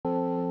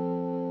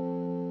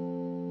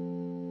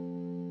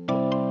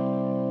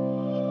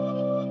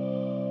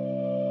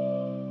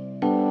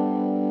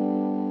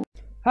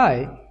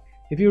Hi!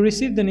 If you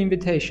received an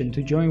invitation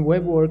to join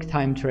WebWork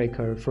Time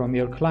Tracker from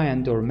your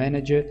client or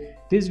manager,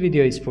 this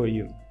video is for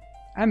you.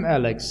 I'm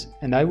Alex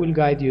and I will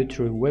guide you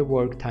through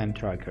WebWork Time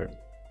Tracker.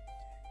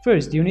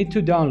 First, you need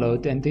to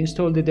download and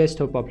install the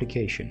desktop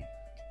application.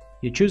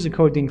 You choose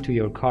according to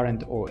your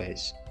current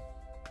OS.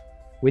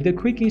 With a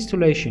quick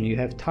installation, you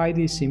have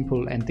tidy,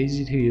 simple and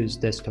easy to use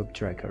desktop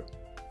tracker.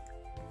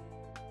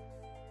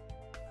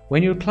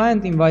 When your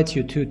client invites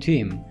you to a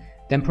team,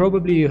 then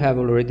probably you have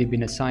already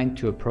been assigned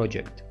to a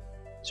project.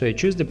 So you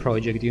choose the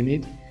project you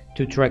need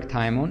to track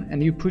time on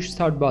and you push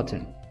start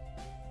button.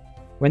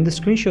 When the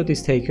screenshot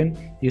is taken,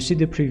 you see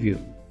the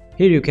preview.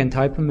 Here you can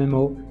type a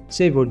memo,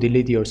 save or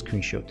delete your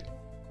screenshot.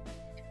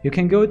 You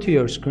can go to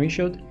your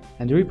screenshot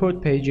and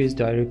report pages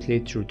directly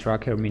through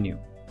tracker menu.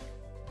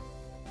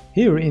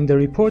 Here in the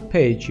report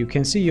page you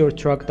can see your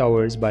tracked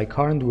hours by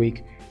current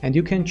week and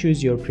you can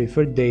choose your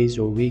preferred days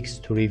or weeks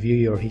to review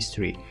your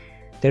history.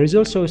 There is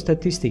also a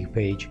statistic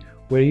page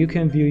where you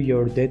can view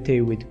your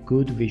data with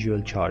good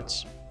visual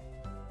charts.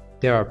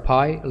 There are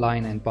pie,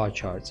 line and bar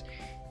charts.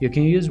 You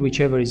can use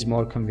whichever is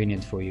more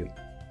convenient for you.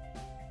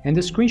 In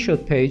the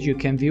screenshot page you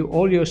can view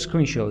all your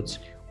screenshots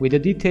with a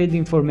detailed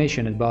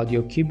information about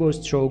your keyboard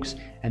strokes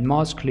and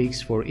mouse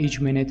clicks for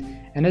each minute,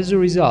 and as a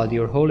result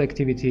your whole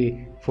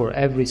activity for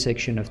every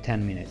section of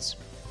 10 minutes.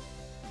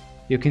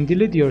 You can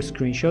delete your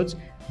screenshots,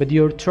 but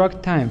your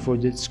tracked time for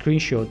the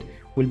screenshot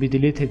will be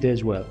deleted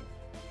as well.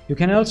 You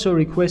can also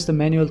request a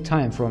manual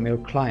time from your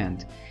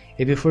client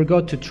if you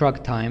forgot to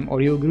track time or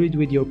you agreed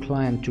with your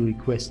client to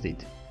request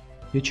it.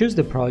 You choose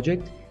the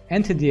project,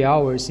 enter the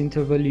hours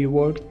interval you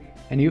worked,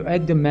 and you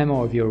add the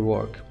memo of your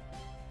work.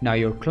 Now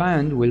your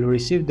client will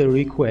receive the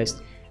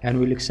request and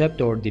will accept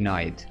or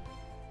deny it.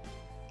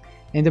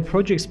 In the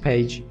projects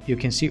page, you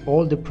can see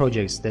all the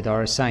projects that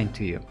are assigned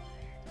to you.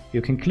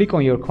 You can click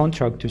on your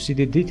contract to see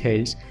the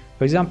details,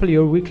 for example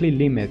your weekly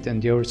limit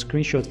and your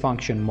screenshot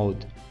function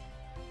mode.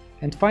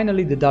 And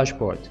finally the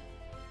dashboard.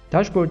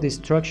 Dashboard is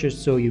structured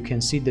so you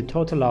can see the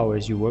total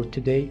hours you worked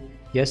today,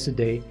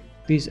 yesterday,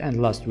 this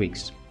and last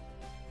weeks.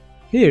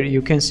 Here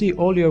you can see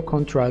all your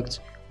contracts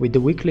with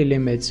the weekly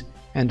limits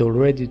and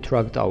already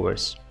tracked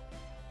hours.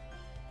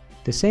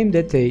 The same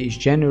data is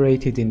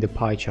generated in the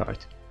pie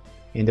chart.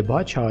 In the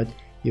bar chart,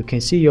 you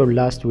can see your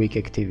last week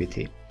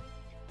activity.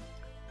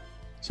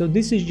 So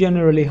this is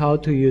generally how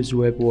to use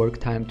WebWork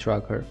Time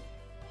Tracker.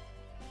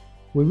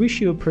 We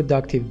wish you a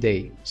productive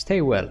day.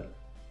 Stay well.